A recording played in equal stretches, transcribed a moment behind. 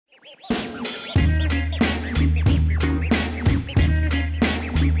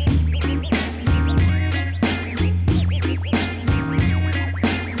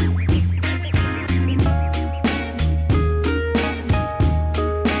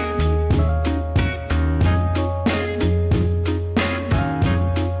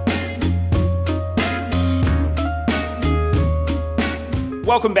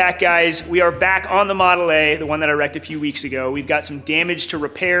Welcome back, guys. We are back on the Model A, the one that I wrecked a few weeks ago. We've got some damage to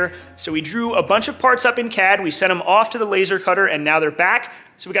repair, so we drew a bunch of parts up in CAD, we sent them off to the laser cutter, and now they're back.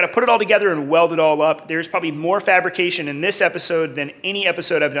 So we got to put it all together and weld it all up. There's probably more fabrication in this episode than any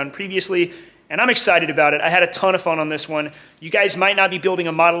episode I've done previously, and I'm excited about it. I had a ton of fun on this one. You guys might not be building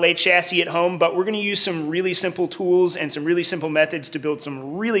a Model A chassis at home, but we're going to use some really simple tools and some really simple methods to build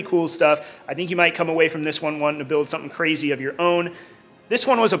some really cool stuff. I think you might come away from this one wanting to build something crazy of your own. This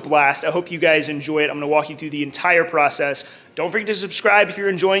one was a blast. I hope you guys enjoy it. I'm gonna walk you through the entire process. Don't forget to subscribe if you're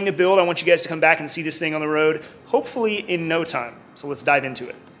enjoying the build. I want you guys to come back and see this thing on the road, hopefully in no time. So let's dive into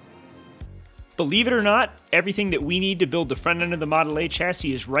it. Believe it or not, everything that we need to build the front end of the Model A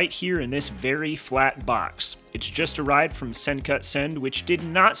chassis is right here in this very flat box. It's just arrived from Send Cut Send, which did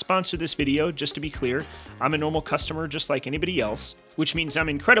not sponsor this video, just to be clear. I'm a normal customer just like anybody else, which means I'm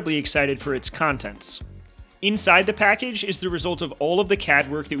incredibly excited for its contents. Inside the package is the result of all of the CAD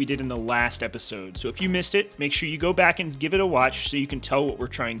work that we did in the last episode, so if you missed it, make sure you go back and give it a watch so you can tell what we're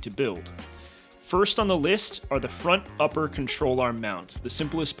trying to build. First on the list are the front upper control arm mounts, the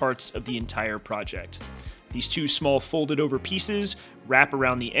simplest parts of the entire project. These two small folded over pieces wrap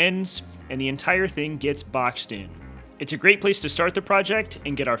around the ends, and the entire thing gets boxed in. It's a great place to start the project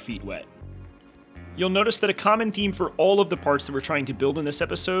and get our feet wet. You'll notice that a common theme for all of the parts that we're trying to build in this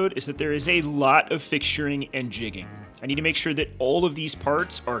episode is that there is a lot of fixturing and jigging. I need to make sure that all of these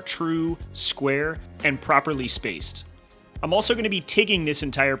parts are true, square, and properly spaced. I'm also going to be TIGging this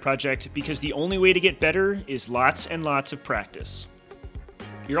entire project because the only way to get better is lots and lots of practice.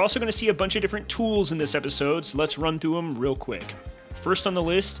 You're also going to see a bunch of different tools in this episode, so let's run through them real quick. First on the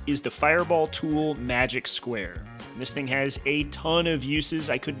list is the Fireball Tool Magic Square. This thing has a ton of uses.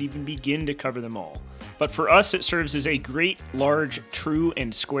 I couldn't even begin to cover them all. But for us, it serves as a great, large, true,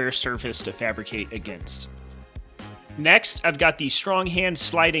 and square surface to fabricate against. Next, I've got the Stronghand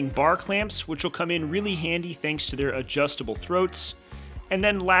sliding bar clamps, which will come in really handy thanks to their adjustable throats. And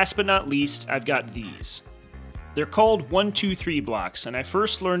then last but not least, I've got these. They're called 1-2-3 blocks, and I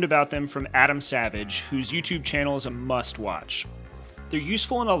first learned about them from Adam Savage, whose YouTube channel is a must-watch. They're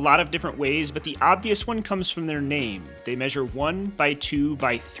useful in a lot of different ways, but the obvious one comes from their name. They measure 1 by 2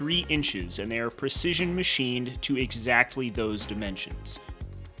 by 3 inches, and they are precision machined to exactly those dimensions.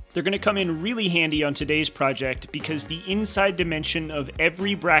 They're going to come in really handy on today's project because the inside dimension of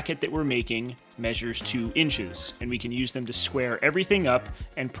every bracket that we're making measures 2 inches, and we can use them to square everything up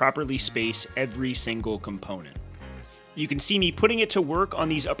and properly space every single component. You can see me putting it to work on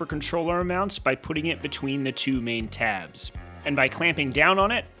these upper control arm mounts by putting it between the 2 main tabs. And by clamping down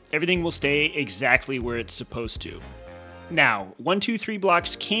on it, everything will stay exactly where it's supposed to. Now, 1-2-3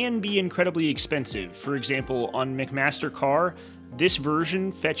 blocks can be incredibly expensive. For example, on McMaster Car, this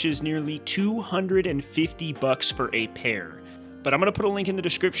version fetches nearly $250 for a pair. But I'm going to put a link in the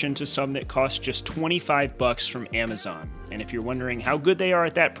description to some that cost just $25 from Amazon. And if you're wondering how good they are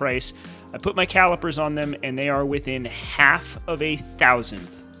at that price, I put my calipers on them and they are within half of a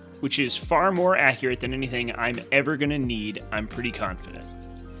thousandth, which is far more accurate than anything I'm ever going to need, I'm pretty confident.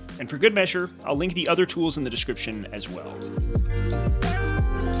 And for good measure, I'll link the other tools in the description as well.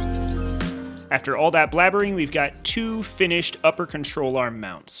 After all that blabbering, we've got 2 finished upper control arm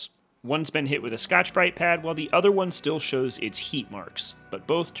mounts. One's been hit with a Scotch-Brite pad, while the other one still shows its heat marks, but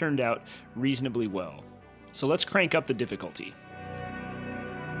both turned out reasonably well. So let's crank up the difficulty.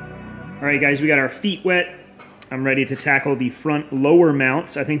 All right, guys, we got our feet wet. I'm ready to tackle the front lower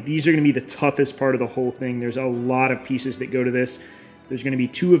mounts. I think these are going to be the toughest part of the whole thing. There's a lot of pieces that go to this. There's going to be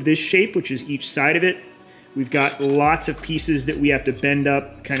 2 of this shape, which is each side of it. We've got lots of pieces that we have to bend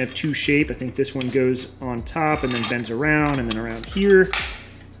up kind of to shape. I think this one goes on top and then bends around and then around here.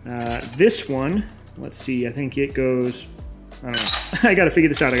 This one, let's see, I think it goes, I don't know. I got to figure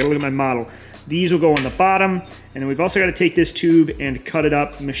this out. I got to look at my model. These will go on the bottom, and then we've also got to take this tube and cut it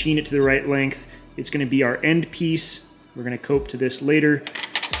up, machine it to the right length. It's going to be our end piece. We're going to cope to this later.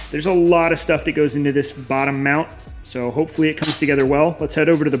 There's a lot of stuff that goes into this bottom mount, so hopefully it comes together well. Let's head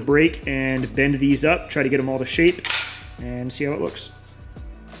over to the brake and bend these up, try to get them all to shape, and see how it looks.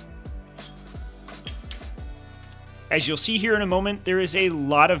 As you'll see here in a moment, there is a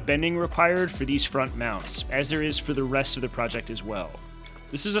lot of bending required for these front mounts, as there is for the rest of the project as well.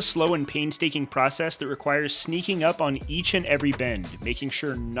 This is a slow and painstaking process that requires sneaking up on each and every bend, making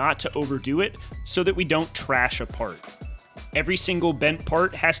sure not to overdo it so that we don't trash a part. Every single bent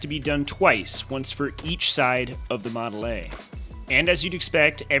part has to be done twice, once for each side of the Model A. And as you'd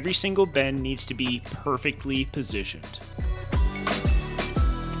expect, every single bend needs to be perfectly positioned.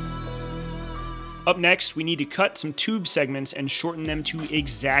 Up next, we need to cut some tube segments and shorten them to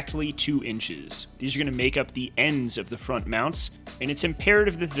exactly 2 inches. These are going to make up the ends of the front mounts, and it's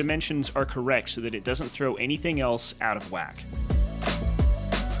imperative that the dimensions are correct so that it doesn't throw anything else out of whack.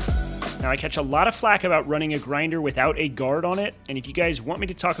 Now, I catch a lot of flack about running a grinder without a guard on it, and if you guys want me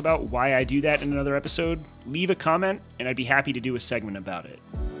to talk about why I do that in another episode, leave a comment and I'd be happy to do a segment about it.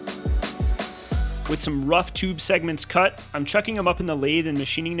 With some rough tube segments cut, I'm chucking them up in the lathe and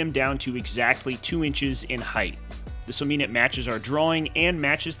machining them down to exactly 2 inches in height. This will mean it matches our drawing and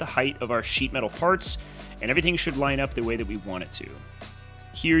matches the height of our sheet metal parts, and everything should line up the way that we want it to.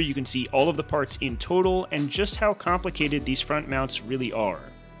 Here you can see all of the parts in total and just how complicated these front mounts really are.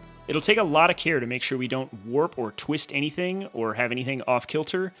 It'll take a lot of care to make sure we don't warp or twist anything or have anything off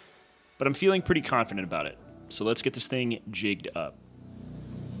kilter, but I'm feeling pretty confident about it. So let's get this thing jigged up.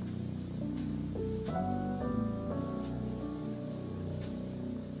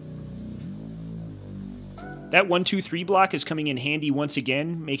 That 1, 2, 3 block is coming in handy once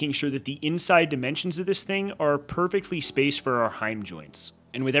again, making sure that the inside dimensions of this thing are perfectly spaced for our heim joints.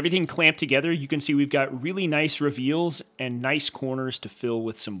 And with everything clamped together, you can see we've got really nice reveals and nice corners to fill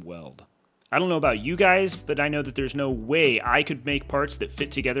with some weld. I don't know about you guys, but I know that there's no way I could make parts that fit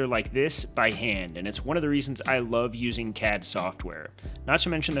together like this by hand, and it's one of the reasons I love using CAD software. Not to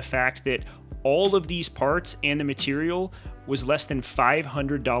mention the fact that all of these parts and the material was less than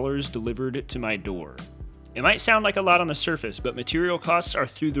 $500 delivered to my door. It might sound like a lot on the surface, but material costs are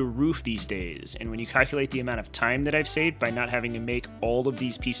through the roof these days, and when you calculate the amount of time that I've saved by not having to make all of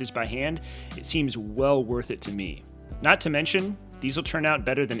these pieces by hand, it seems well worth it to me. Not to mention, these will turn out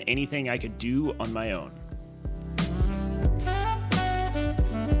better than anything I could do on my own.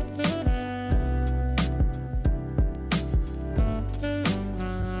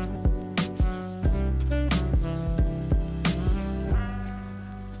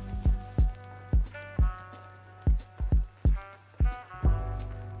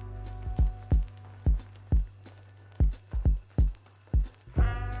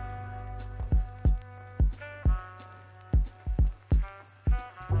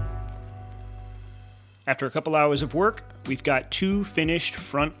 After a couple hours of work, we've got 2 finished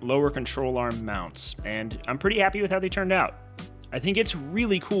front lower control arm mounts, and I'm pretty happy with how they turned out. I think it's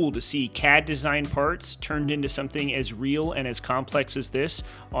really cool to see CAD design parts turned into something as real and as complex as this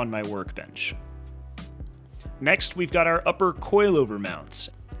on my workbench. Next, we've got our upper coilover mounts,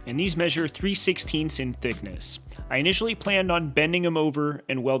 and these measure 3/16 in thickness. I initially planned on bending them over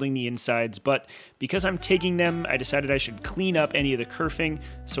and welding the insides, but because I'm taking them, I decided I should clean up any of the kerfing,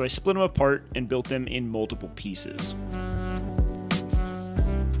 so I split them apart and built them in multiple pieces.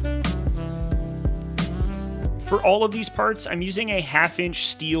 For all of these parts, I'm using a 1/2-inch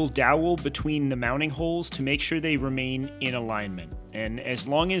steel dowel between the mounting holes to make sure they remain in alignment. And as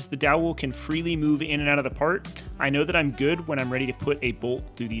long as the dowel can freely move in and out of the part, I know that I'm good when I'm ready to put a bolt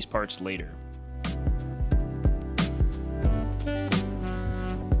through these parts later.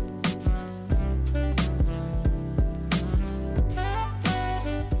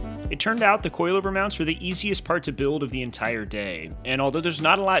 It turned out the coilover mounts were the easiest part to build of the entire day, and although there's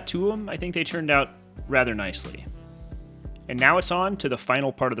not a lot to them, I think they turned out rather nicely. And now it's on to the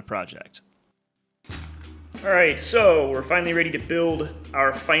final part of the project. Alright, so we're finally ready to build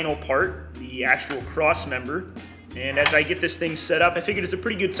our final part, the actual crossmember. And as I get this thing set up, I figured it's a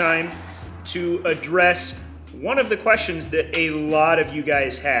pretty good time to address one of the questions that a lot of you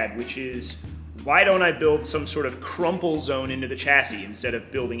guys had, which is, why don't I build some sort of crumple zone into the chassis instead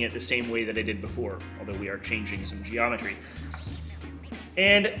of building it the same way that I did before, although we are changing some geometry.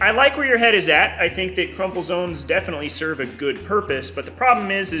 And I like where your head is at. I think that crumple zones definitely serve a good purpose, but the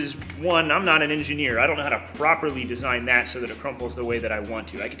problem is one, I'm not an engineer. I don't know how to properly design that so that it crumples the way that I want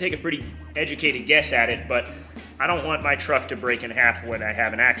to. I can take a pretty educated guess at it, but I don't want my truck to break in half when I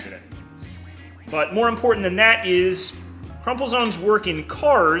have an accident. But more important than that is, crumple zones work in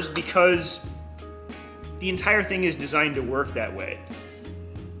cars because the entire thing is designed to work that way.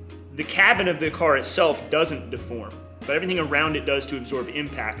 The cabin of the car itself doesn't deform, but everything around it does to absorb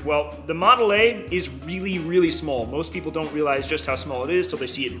impact. Well, the Model A is really, really small. Most people don't realize just how small it is till they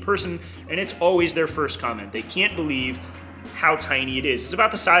see it in person, and it's always their first comment. They can't believe how tiny it is. It's about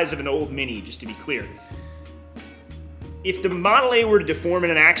the size of an old Mini, just to be clear. If the Model A were to deform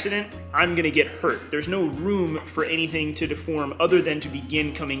in an accident, I'm gonna get hurt. There's no room for anything to deform other than to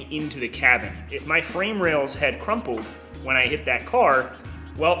begin coming into the cabin. If my frame rails had crumpled when I hit that car,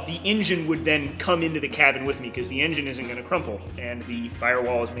 well, the engine would then come into the cabin with me because the engine isn't gonna crumple, and the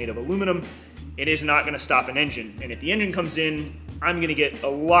firewall is made of aluminum. It is not gonna stop an engine. And if the engine comes in, I'm gonna get a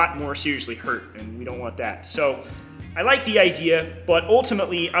lot more seriously hurt, and we don't want that. So I like the idea, but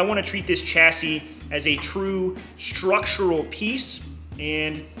ultimately I wanna treat this chassis as a true structural piece,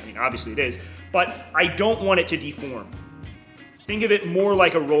 and I mean, obviously it is, but I don't want it to deform. Think of it more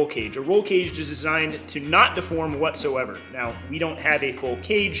like a roll cage. A roll cage is designed to not deform whatsoever. Now, we don't have a full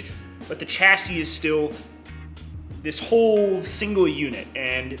cage, but the chassis is still this whole single unit,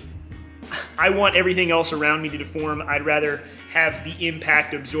 and I want everything else around me to deform. I'd rather have the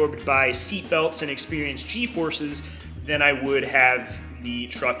impact absorbed by seat belts and experienced G-forces than I would have the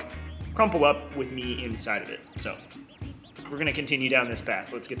truck crumple up with me inside of it. So we're gonna continue down this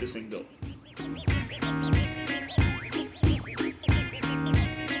path. Let's get this thing built.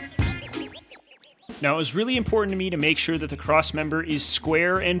 Now, it was really important to me to make sure that the Crossmember is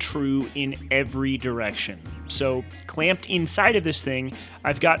square and true in every direction. So clamped inside of this thing,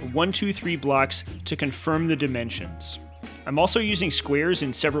 I've got 1, 2, 3 blocks to confirm the dimensions. I'm also using squares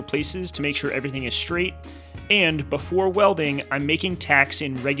in several places to make sure everything is straight. And before welding, I'm making tacks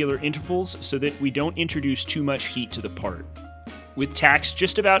in regular intervals so that we don't introduce too much heat to the part. With tacks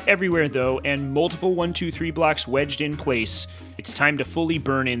just about everywhere though, and multiple 1, 2, 3 blocks wedged in place, it's time to fully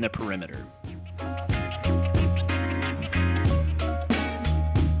burn in the perimeter.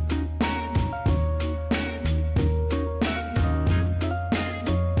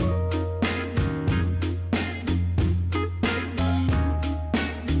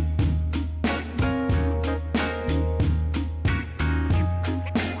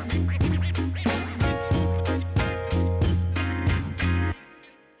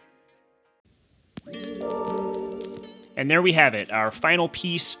 And there we have it, our final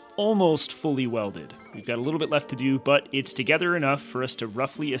piece almost fully welded. We've got a little bit left to do, but it's together enough for us to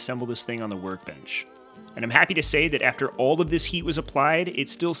roughly assemble this thing on the workbench. And I'm happy to say that after all of this heat was applied,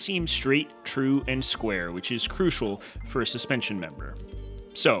 it still seems straight, true, and square, which is crucial for a suspension member.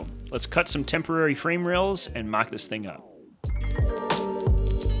 So, let's cut some temporary frame rails and mock this thing up.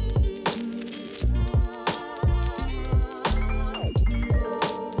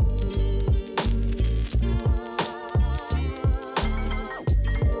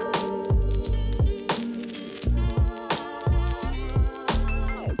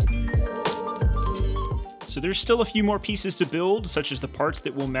 So there's still a few more pieces to build, such as the parts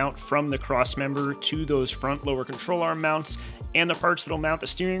that will mount from the Crossmember to those front lower control arm mounts, and the parts that will mount the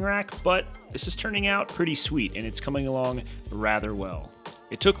steering rack, but this is turning out pretty sweet, and it's coming along rather well.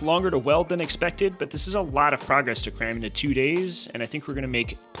 It took longer to weld than expected, but this is a lot of progress to cram into 2 days, and I think we're gonna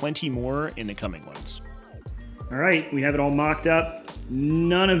make plenty more in the coming ones. All right, we have it all mocked up.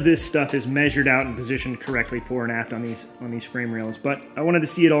 None of this stuff is measured out and positioned correctly fore and aft on these frame rails, but I wanted to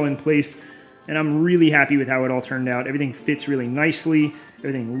see it all in place, and I'm really happy with how it all turned out. Everything fits really nicely.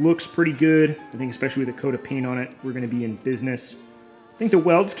 Everything looks pretty good. I think especially with a coat of paint on it, we're gonna be in business. I think the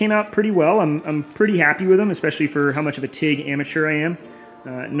welds came out pretty well. I'm pretty happy with them, especially for how much of a TIG amateur I am.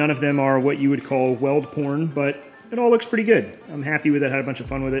 None of them are what you would call weld porn, but it all looks pretty good. I'm happy with it, had a bunch of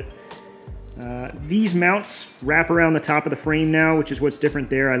fun with it. These mounts wrap around the top of the frame now, which is what's different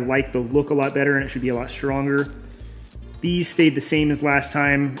there. I like the look a lot better, and it should be a lot stronger. These stayed the same as last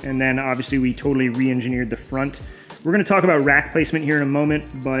time, and then obviously we totally re-engineered the front. We're gonna talk about rack placement here in a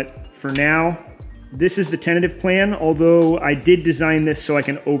moment, but for now, this is the tentative plan, although I did design this so I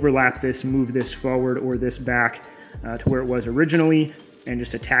can overlap this, move this forward or this back to where it was originally, and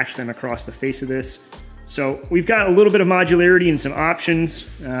just attach them across the face of this. So we've got a little bit of modularity and some options,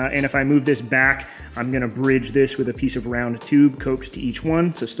 and if I move this back, I'm gonna bridge this with a piece of round tube coped to each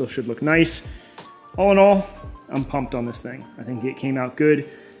one, so still should look nice. All in all, I'm pumped on this thing. I think it came out good,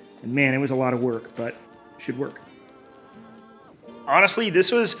 and man, it was a lot of work, but it should work. Honestly,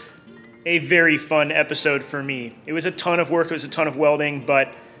 this was a very fun episode for me. It was a ton of work, it was a ton of welding,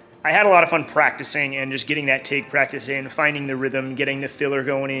 but I had a lot of fun practicing and just getting that TIG practice in, finding the rhythm, getting the filler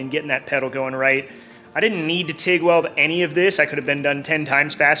going in, getting that pedal going right. I didn't need to TIG weld any of this. I could have been done 10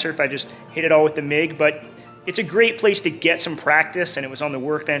 times faster if I just hit it all with the MIG, but it's a great place to get some practice, and it was on the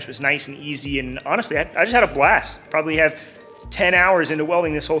workbench, it was nice and easy, and honestly, I just had a blast. Probably have 10 hours into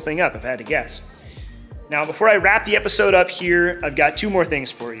welding this whole thing up, if I had to guess. Now, before I wrap the episode up here, I've got 2 more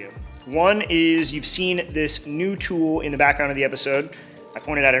things for you. One is you've seen this new tool in the background of the episode. I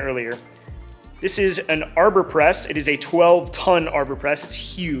pointed at it earlier. This is an arbor press. It is a 12-ton arbor press. It's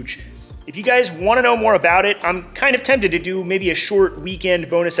huge. If you guys want to know more about it, I'm kind of tempted to do maybe a short weekend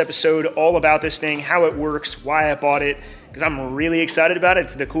bonus episode all about this thing, how it works, why I bought it, because I'm really excited about it.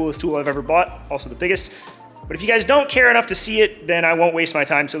 It's the coolest tool I've ever bought, also the biggest. But if you guys don't care enough to see it, then I won't waste my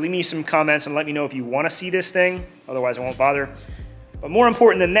time. So leave me some comments and let me know if you want to see this thing. Otherwise, I won't bother. But more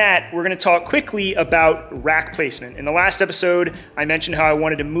important than that, we're going to talk quickly about rack placement. In the last episode, I mentioned how I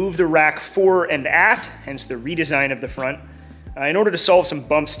wanted to move the rack fore and aft, hence the redesign of the front, in order to solve some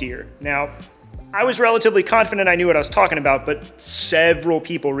bump steer. Now, I was relatively confident I knew what I was talking about, but several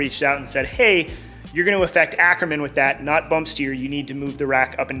people reached out and said, hey, you're going to affect Ackerman with that, not bump steer. You need to move the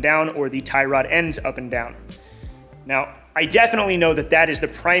rack up and down or the tie rod ends up and down. Now, I definitely know that that is the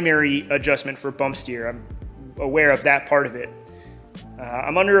primary adjustment for bump steer. I'm aware of that part of it.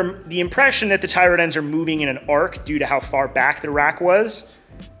 I'm under the impression that the tie rod ends are moving in an arc due to how far back the rack was.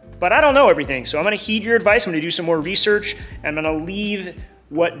 But I don't know everything, so I'm gonna heed your advice. I'm gonna do some more research, and I'm gonna leave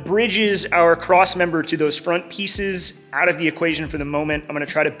what bridges our crossmember to those front pieces out of the equation for the moment. I'm gonna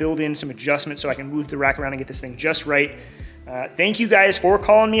try to build in some adjustments so I can move the rack around and get this thing just right. Thank you guys for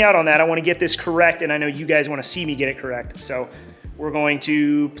calling me out on that. I wanna get this correct, and I know you guys wanna see me get it correct. So we're going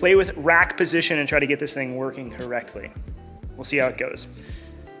to play with rack position and try to get this thing working correctly. We'll see how it goes.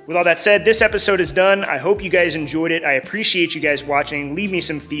 With all that said, this episode is done. I hope you guys enjoyed it. I appreciate you guys watching. Leave me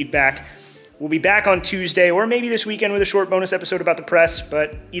some feedback. We'll be back on Tuesday or maybe this weekend with a short bonus episode about the press,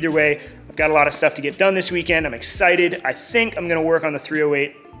 but either way, I've got a lot of stuff to get done this weekend. I'm excited. I think I'm gonna work on the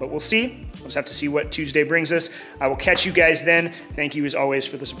 308, but we'll see. We'll just have to see what Tuesday brings us. I will catch you guys then. Thank you as always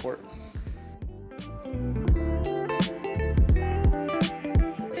for the support.